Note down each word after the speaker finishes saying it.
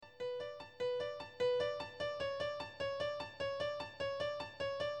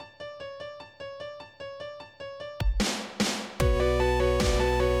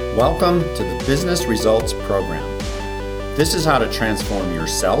Welcome to the Business Results Program. This is how to transform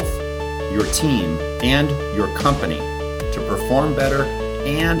yourself, your team, and your company to perform better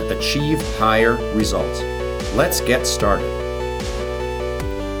and achieve higher results. Let's get started.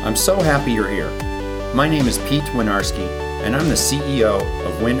 I'm so happy you're here. My name is Pete Winiarski, and I'm the CEO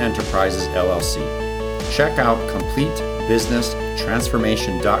of Win Enterprises, LLC. Check out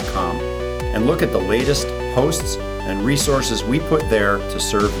CompleteBusinessTransformation.com and look at the latest posts and resources we put there to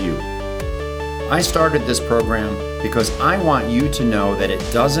serve you. I started this program because I want you to know that it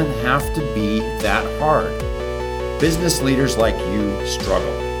doesn't have to be that hard. Business leaders like you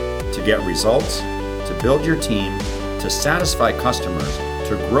struggle to get results, to build your team, to satisfy customers,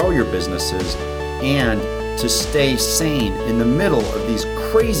 to grow your businesses, and to stay sane in the middle of these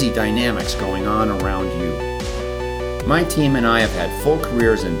crazy dynamics going on around you. My team and I have had full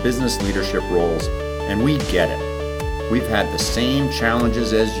careers in business leadership roles, and we get it. We've had the same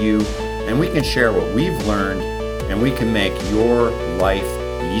challenges as you, and we can share what we've learned, and we can make your life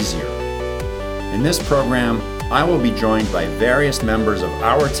easier. In this program, I will be joined by various members of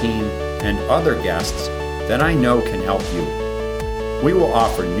our team and other guests that I know can help you. We will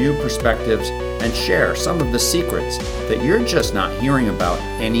offer new perspectives and share some of the secrets that you're just not hearing about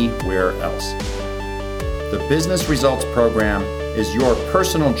anywhere else. The Business Results Program is your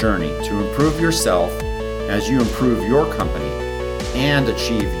personal journey to improve yourself as you improve your company and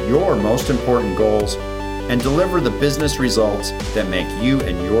achieve your most important goals and deliver the business results that make you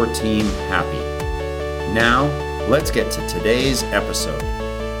and your team happy. Now, let's get to today's episode.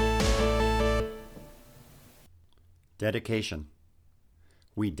 Dedication.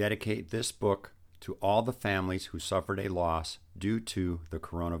 We dedicate this book to all the families who suffered a loss due to the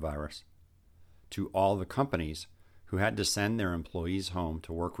coronavirus, to all the companies who had to send their employees home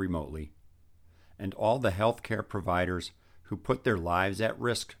to work remotely, and all the healthcare providers who put their lives at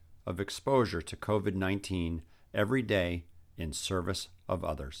risk of exposure to COVID-19 every day in service of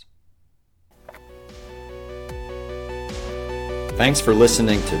others. Thanks for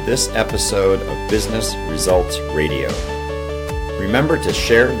listening to this episode of Business Results Radio. Remember to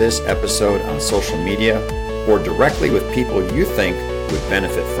share this episode on social media or directly with people you think would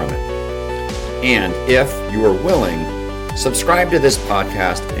benefit from it. And if you are willing, subscribe to this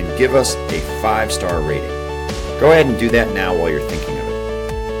podcast and give us a 5-star rating. Go ahead and do that now while you're thinking of it.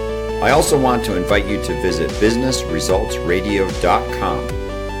 I also want to invite you to visit businessresultsradio.com.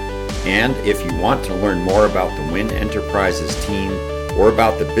 And if you want to learn more about the Win Enterprises team or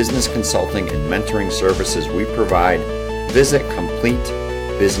about the business consulting and mentoring services we provide, visit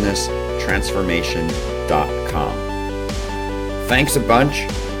CompleteBusinessTransformation.com. Thanks a bunch,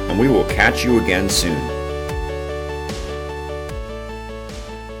 and we will catch you again soon.